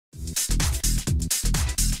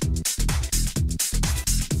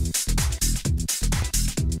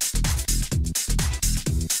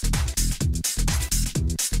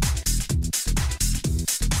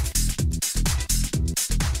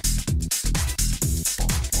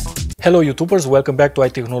Hello YouTubers, welcome back to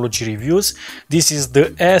iTechnology Reviews. This is the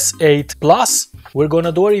S8 Plus. We're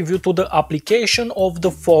gonna do a review to the application of the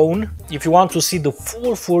phone. If you want to see the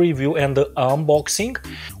full review and the unboxing,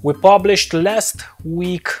 we published last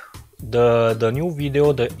week the new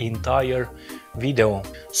video, the entire video.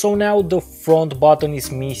 So now the front button is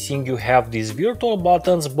missing. You have these virtual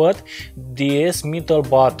buttons, but this middle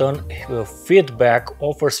button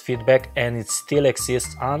offers feedback and it still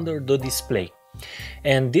exists under the display.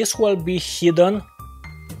 And this will be hidden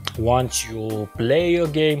once you play a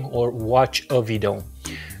game or watch a video.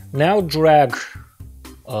 Now drag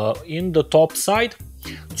in the top side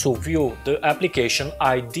to view the application.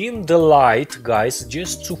 I dim the light, guys,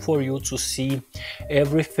 just for you to see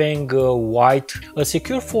everything white. A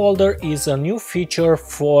secure folder is a new feature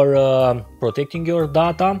for protecting your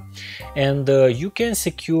data, and you can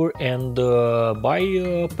secure and by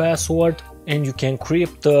a password, and you can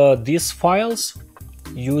crypt these files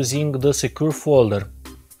using the secure folder.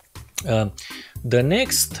 The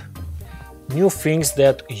next new things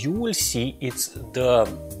that you will see, it's the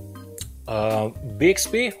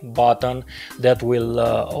Bixby button that will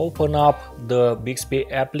open up the Bixby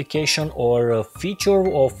application or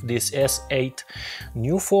feature of this S8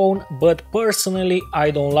 new phone, but personally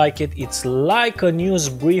I don't like it. It's like a news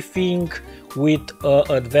briefing with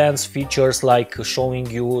advanced features like showing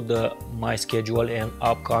you my schedule and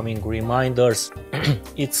upcoming reminders.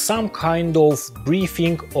 It's some kind of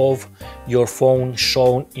briefing of your phone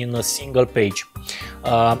shown in a single page.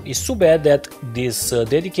 It's too bad that this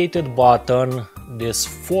dedicated button, this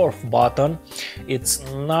fourth button, it's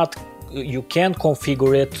not, you can't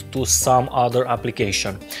configure it to some other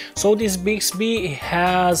application. So this Bixby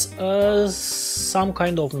has some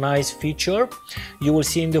kind of nice feature. You will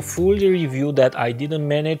see in the full review that I didn't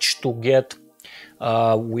manage to get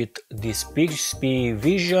with this Bixby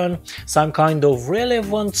Vision some kind of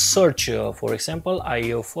relevant search. For example,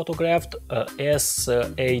 I photographed a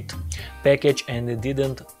S8 package and it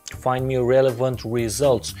didn't find me relevant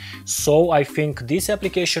results. So I think this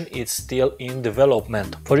application is still in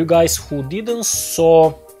development. For you guys who didn't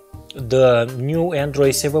saw the new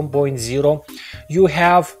Android 7.0, you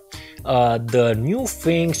have the new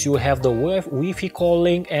things. You have the Wi-Fi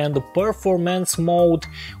calling and the performance mode,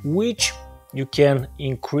 which you can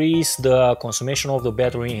increase the consumption of the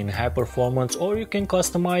battery in high performance, or you can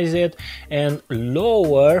customize it and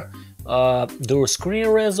lower the screen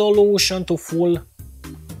resolution to full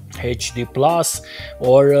HD plus,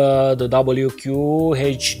 or the WQ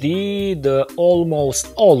HD, the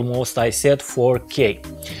almost I said 4K.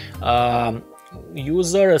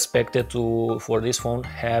 User expected for this phone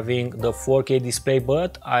having the 4K display,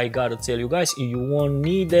 but I gotta tell you guys, you won't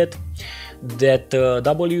need it. That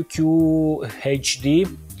WQ HD,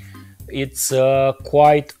 it's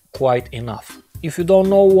quite enough. If you don't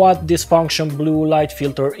know what this function blue light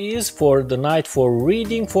filter is for the night, for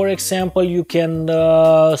reading for example, you can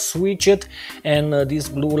switch it, and this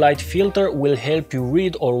blue light filter will help you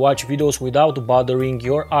read or watch videos without bothering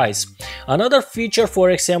your eyes. Another feature, for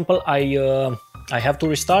example, I have to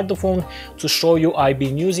restart the phone to show you. I've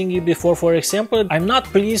been using it before. For example, I'm not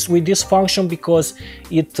pleased with this function because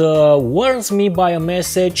it warns me by a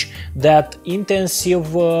message that intensive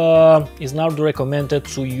is not recommended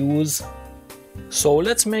to use. So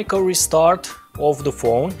let's make a restart of the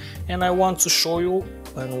phone, and I want to show you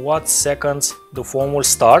in what seconds the phone will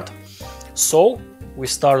start. So we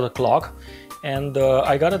start the clock, and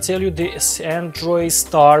I gotta tell you, this Android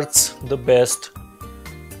starts the best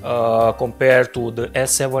compared to the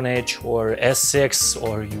S7 Edge or S6,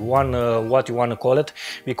 or what you want to call it,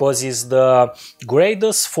 because it's the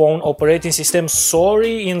greatest phone operating system.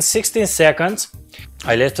 Sorry, in 16 seconds.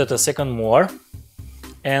 I left it a second more,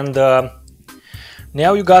 and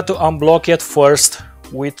now you got to unblock it first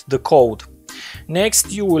with the code. Next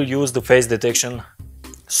you will use the face detection.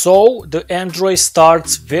 So the Android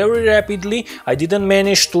starts very rapidly. I didn't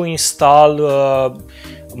manage to install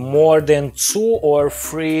more than 2 or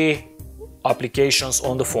 3 applications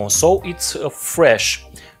on the phone, so it's fresh.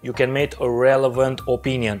 You can make a relevant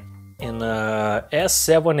opinion. In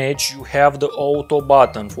S7 Edge you have the auto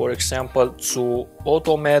button, for example, to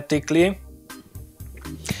automatically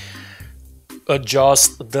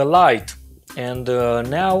adjust the light, and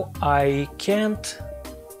now I can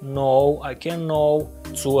know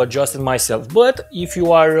to adjust it myself. But if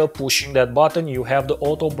you are pushing that button, you have the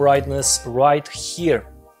auto brightness right here.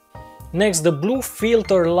 Next, the blue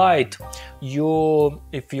filter light.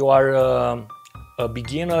 If you are a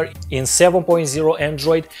beginner in 7.0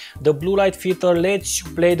 Android, the blue light filter lets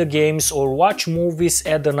you play the games or watch movies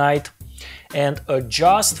at the night and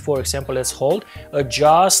adjust, for example, let's hold,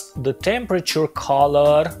 adjust the temperature,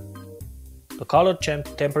 color the color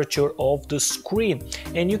temperature of the screen,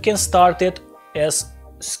 and you can start it as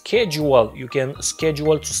schedule. You can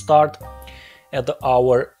schedule to start at the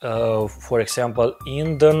hour, for example,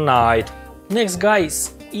 in the night. Next,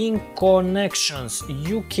 guys, in connections,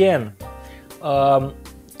 you can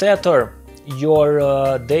tether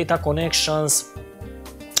your data connections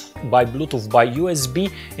by Bluetooth, by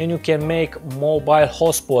USB, and you can make mobile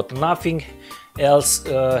hotspot. Nothing else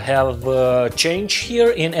have changed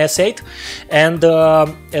here in S8. And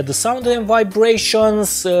at the sound and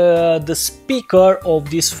vibrations, the speaker of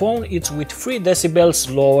this phone, it's with 3 decibels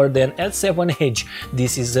lower than S7 Edge.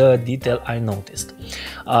 This is a detail I noticed.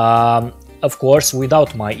 Of course,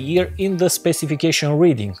 without my ear in the specification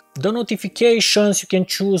reading. The notifications, you can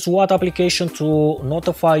choose what application to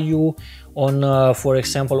notify you on, for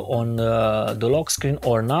example, on the lock screen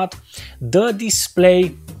or not. The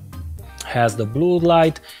display has the blue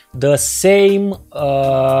light, the same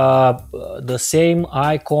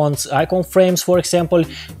icon frames, for example,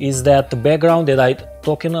 is that the background that I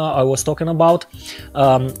was talking about.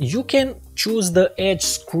 You can choose the edge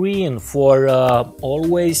screen for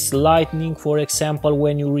always lightning, for example,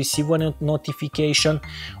 when you receive a notification,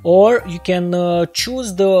 or you can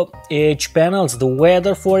choose the edge panels, the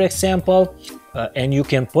weather, for example. And you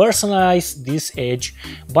can personalize this edge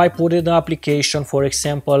by putting the application, for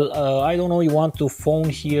example, I don't know, you want to phone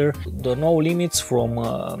here the no limits from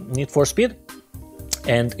Need for Speed,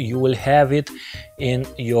 and you will have it in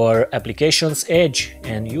your application's edge,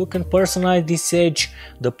 and you can personalize this edge.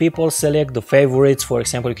 The people select the favorites, for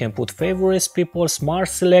example, you can put favorites, people, smart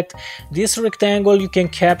select. This rectangle, you can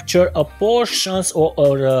capture a portions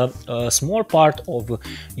or a small part of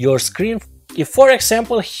your screen. If, for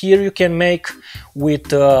example, here you can make with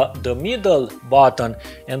the middle button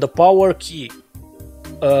and the power key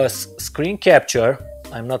screen capture.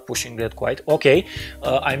 I'm not pushing that quite. Okay,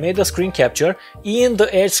 I made the screen capture. In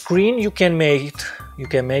the edge screen, you can make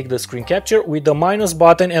the screen capture with the minus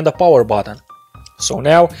button and the power button. So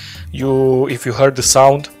now, if you heard the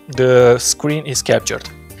sound, the screen is captured.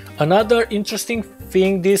 Another interesting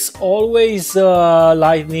thing, this always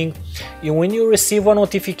lightning. When you receive a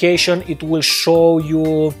notification, it will show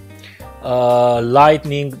you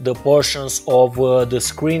lightning the portions of the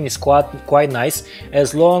screen. Is quite nice.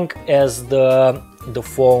 As long as the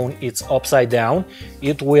phone is upside down,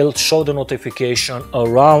 it will show the notification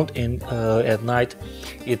around at night.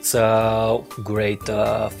 It's a great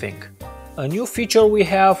thing. A new feature we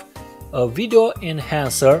have, a video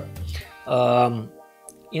enhancer.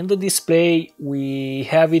 In the display we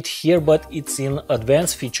have it here, but it's in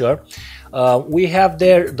advanced feature. We have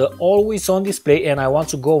there the always on display, and I want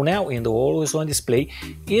to go now in the always on display.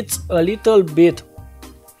 It's a little bit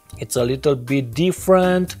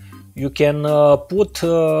different. You can put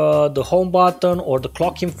the home button or the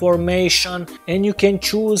clock information, and you can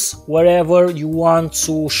choose wherever you want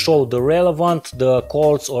to show the relevant, the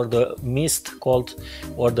calls or the missed calls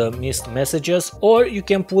or the missed messages, or you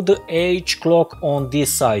can put the age clock on this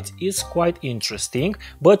side. It's quite interesting,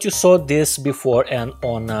 but you saw this before and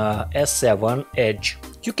on S7 Edge.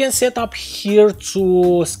 You can set up here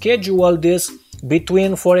to schedule this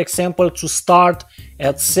between, for example, to start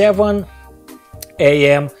at 7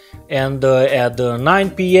 AM and at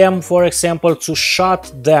 9 PM, for example, to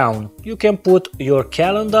shut down. You can put your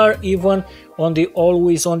calendar even on the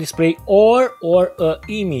always on display, or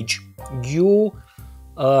image. You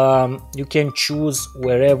can choose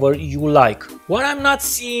wherever you like. What I'm not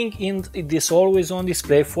seeing in this always on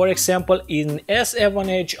display, for example, in S7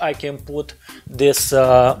 Edge, I can put this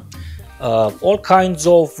all kinds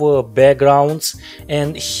of backgrounds,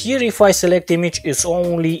 and here if I select image, it's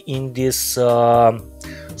only in this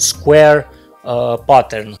square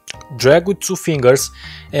pattern. Drag with 2 fingers,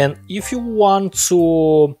 and if you want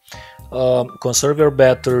to conserve your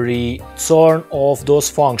battery, turn off those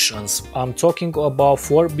functions. I'm talking about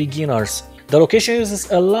for beginners. The location uses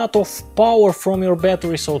a lot of power from your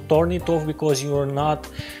battery, so turn it off because you're not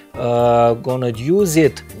gonna use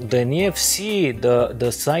it. The NFC, the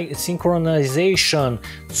synchronization,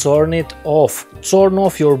 turn it off. Turn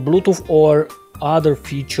off your Bluetooth or other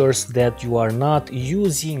features that you are not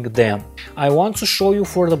using them. I want to show you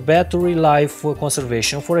for the battery life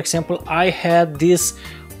conservation. For example, I had this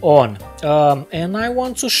on and I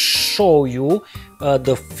want to show you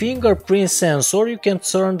the fingerprint sensor. You can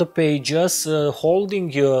turn the pages holding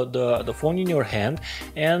the phone in your hand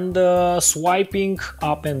and swiping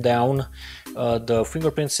up and down. The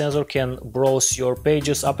fingerprint sensor can browse your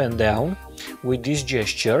pages up and down with these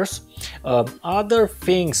gestures. Other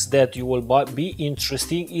things that you will be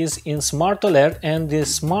interesting is in Smart Alert and the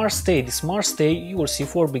Smart Stay. The Smart Stay you will see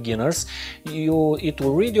for beginners. It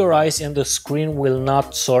will read your eyes and the screen will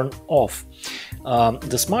not turn off.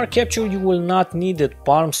 The Smart Capture, you will not need it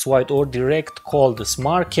palm swipe or direct call. The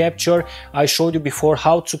Smart Capture, I showed you before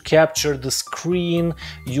how to capture the screen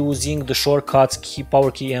using the shortcuts key, power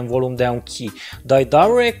key and volume down key. The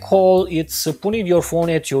direct call, it's putting your phone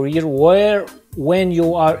at your ear where when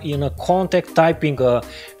you are in a contact typing a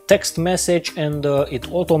text message, and it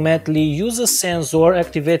automatically uses sensor,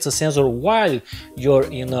 activates a sensor while you're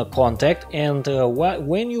in a contact, and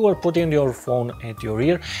when you are putting your phone at your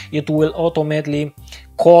ear, it will automatically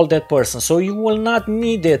call that person. So you will not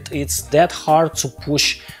need it. It's that hard to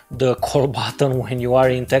push the call button when you are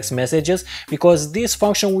in text messages, because this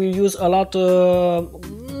function will use a lot,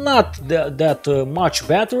 not that much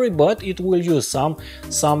battery, but it will use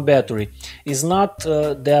some battery. It's not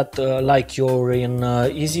that like you're in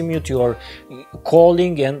easy mute, you're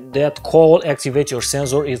calling and that call activates your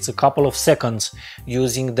sensor. It's a couple of seconds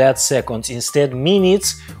using that seconds instead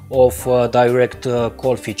minutes of direct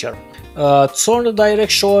call feature. Turn the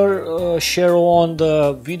direct share on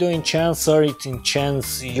the video enhancer. It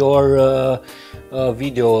enhances your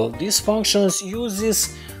video. This function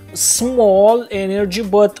uses small energy,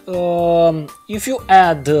 but if you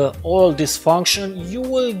add all this function, you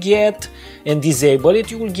will get and disable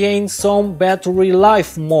it, you will gain some battery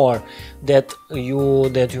life more that you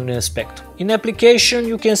expect. In application,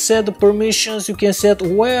 you can set the permissions. You can set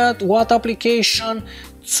what application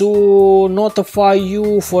to notify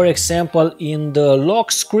you, for example, in the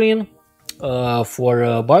lock screen.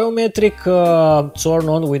 For biometric, turn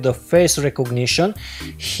on with the face recognition.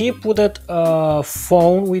 He put a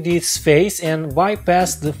phone with its face and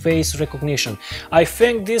bypassed the face recognition. I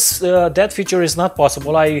think this that feature is not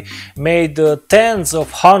possible. I made tens of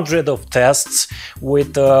hundreds of tests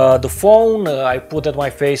with the phone. I put my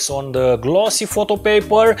face on the glossy photo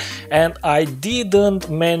paper and I didn't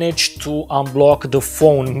manage to unblock the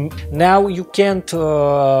phone. Now you can't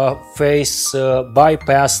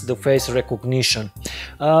bypass the face recognition.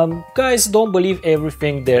 Guys, don't believe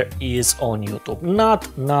everything there is on YouTube.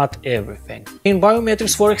 Not everything. In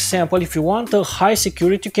biometrics, for example, if you want a high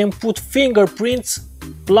security, you can put fingerprints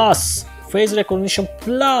plus face recognition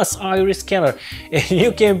plus iris scanner, and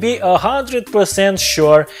you can be 100%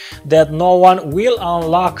 sure that no one will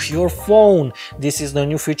unlock your phone. This is the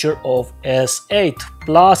new feature of S8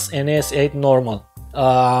 Plus and S8 Normal.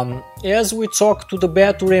 As we talk to the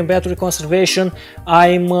battery and battery conservation,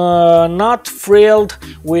 I'm not thrilled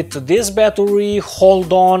with this battery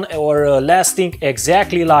hold on or lasting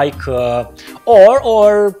exactly like or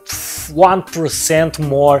 1%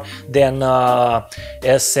 more than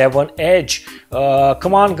S7 Edge.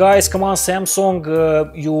 Come on guys, come on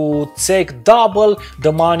Samsung, you take double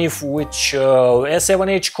the money which S7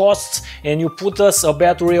 Edge costs and you put us a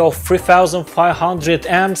battery of 3500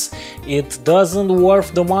 amps. It doesn't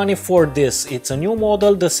worth the money for this. It's a new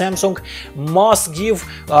model. The Samsung must give,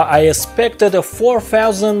 I expected a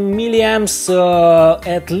 4000 milliamps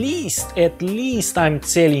at least, I'm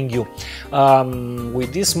telling you.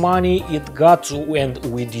 With this money it got to, and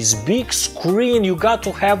with this big screen you got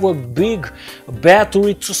to have a big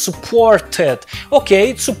battery to support it.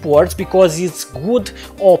 Okay, it supports because it's good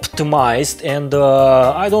optimized, and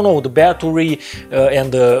I don't know, the battery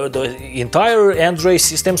and the entire Android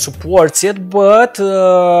system supports it, but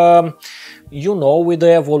you know, with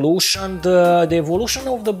the evolution, the evolution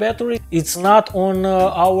of the battery, it's not on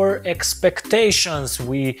our expectations.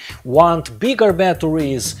 We want bigger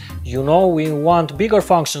batteries, you know, we want bigger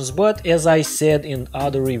functions, but as I said in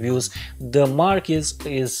other reviews, the market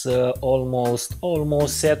is almost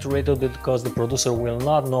saturated because the producer will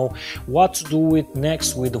not know what to do with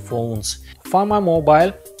next with the phones. Find My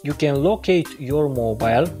Mobile, you can locate your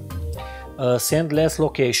mobile, send less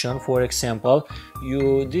location, for example.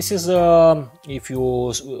 This is if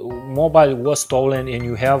your mobile was stolen and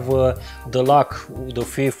you have the lock, the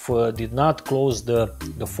thief did not close the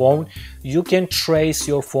phone, you can trace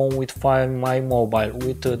your phone with Find My Mobile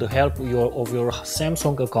with the help of your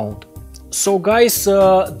Samsung account. So guys,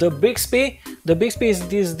 the Bixby is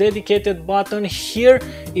this dedicated button here.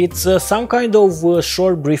 It's some kind of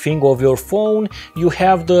short briefing of your phone. You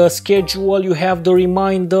have the schedule, you have the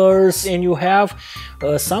reminders, and you have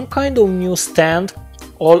some kind of new stand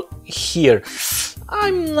all here.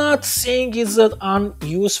 I'm not saying it's an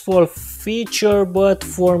unuseful feature, but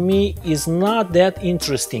for me is not that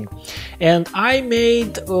interesting. And I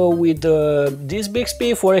made with this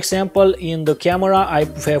Bixby, for example, in the camera I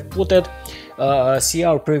have put it, see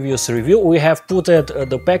our previous review, we have put it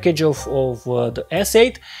the package of the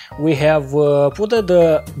S8, we have put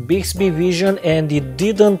the Bixby Vision, and it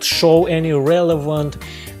didn't show any relevant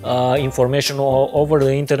information over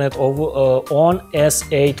the internet on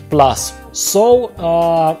S8 Plus. So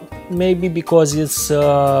maybe because it's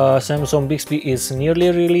Samsung Bixby is nearly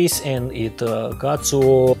released and it got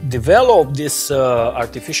to develop this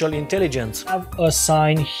artificial intelligence. I have a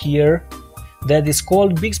sign here that is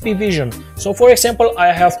called Bixby Vision. So for example,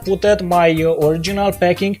 I have put at my original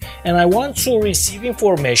packing and I want to receive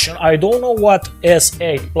information. I don't know what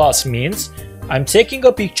S8 Plus means. I'm taking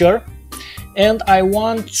a picture and I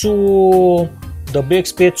want the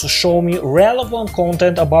Bixby to show me relevant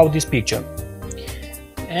content about this picture.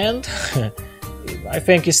 And I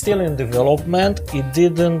think it's still in development. It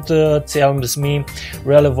didn't tell me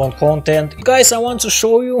relevant content. Guys, I want to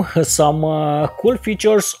show you some cool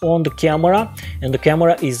features on the camera, and the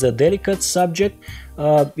camera is a delicate subject.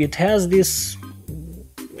 It has this,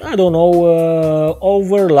 I don't know,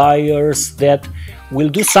 over layers that will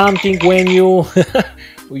do something when you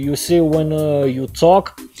you see when you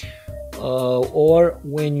talk or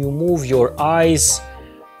when you move your eyes.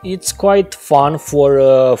 It's quite fun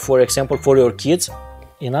for example, for your kids.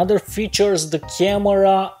 In other features, the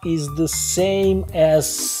camera is the same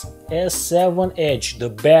as S7 Edge, the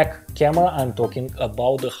back camera. I'm talking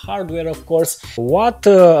about the hardware, of course. What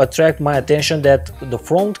attracted my attention that the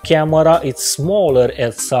front camera it's smaller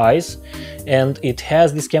at size, and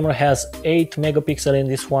this camera has 8 megapixel and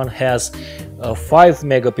this one has 5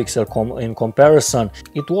 megapixel in comparison.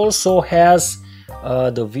 It also has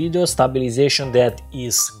the video stabilization that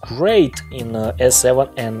is great in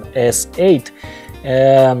S7 and S8.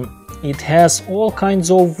 It has all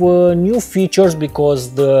kinds of new features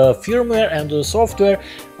because the firmware and the software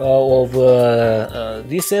of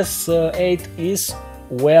this S8 is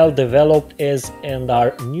well developed and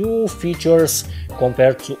are new features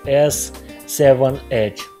compared to S7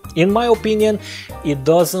 Edge. In my opinion, it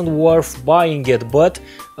doesn't worth buying it, but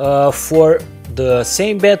for the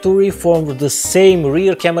same battery, for the same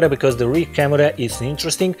rear camera, because the rear camera is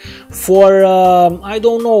interesting, for I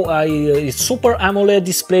don't know, it's Super AMOLED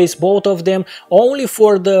displays, both of them. Only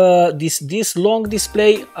for this long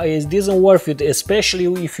display it isn't worth it, especially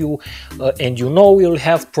if you and you know you'll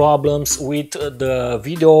have problems with the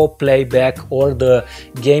video playback or the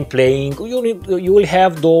game playing. You will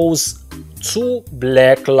have those two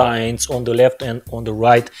black lines on the left and on the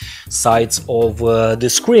right sides of the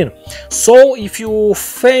screen. So if you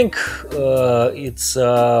think it's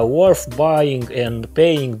worth buying and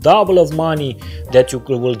paying double of money that you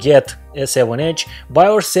will get S7 Edge, buy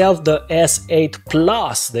yourself the S8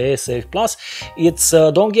 Plus. The S8 Plus, it's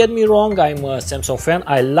don't get me wrong, I'm a Samsung fan,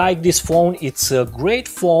 I like this phone, it's a great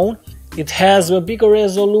phone. It has a bigger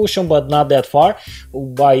resolution, but not that far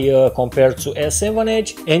compared to S7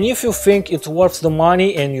 Edge. And if you think it's worth the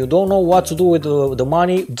money and you don't know what to do with the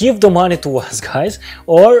money, give the money to us, guys,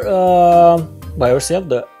 or buy yourself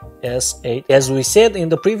the S8. As we said in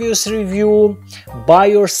the previous review, buy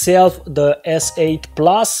yourself the S8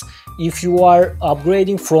 Plus. If you are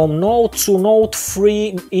upgrading from Note to Note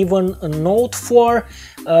 3, even Note 4,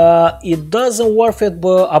 it doesn't worth it,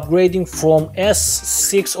 but upgrading from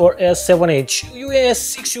S6 or S7H.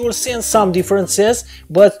 S6 you will sense some differences,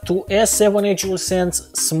 but to S7H you will sense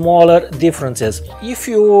smaller differences. If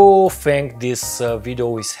you think this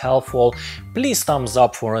video is helpful, please thumbs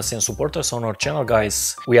up for us and support us on our channel,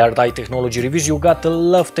 guys. We are Dai Technology Reviews. You gotta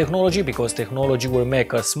love technology, because technology will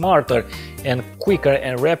make us smarter and quicker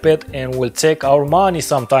and rapid, and will take our money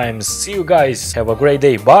sometimes. See you guys, have a great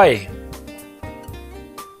day, bye.